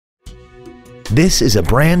This is a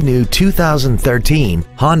brand new 2013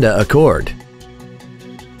 Honda Accord.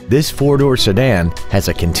 This four-door sedan has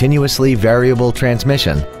a continuously variable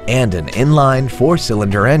transmission and an inline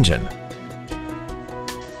four-cylinder engine.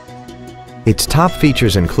 Its top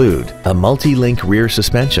features include a multi-link rear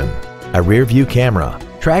suspension, a rear-view camera,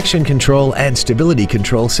 traction control and stability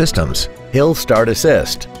control systems, hill start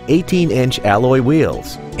assist, 18-inch alloy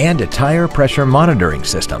wheels, and a tire pressure monitoring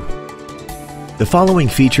system. The following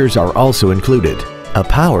features are also included: a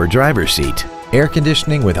power driver's seat, air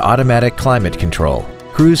conditioning with automatic climate control,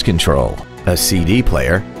 cruise control, a CD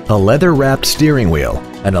player, a leather-wrapped steering wheel,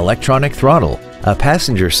 an electronic throttle, a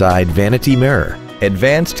passenger side vanity mirror,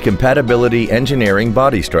 advanced compatibility engineering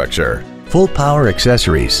body structure, full power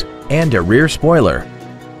accessories, and a rear spoiler.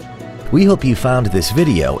 We hope you found this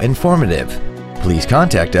video informative. Please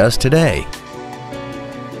contact us today.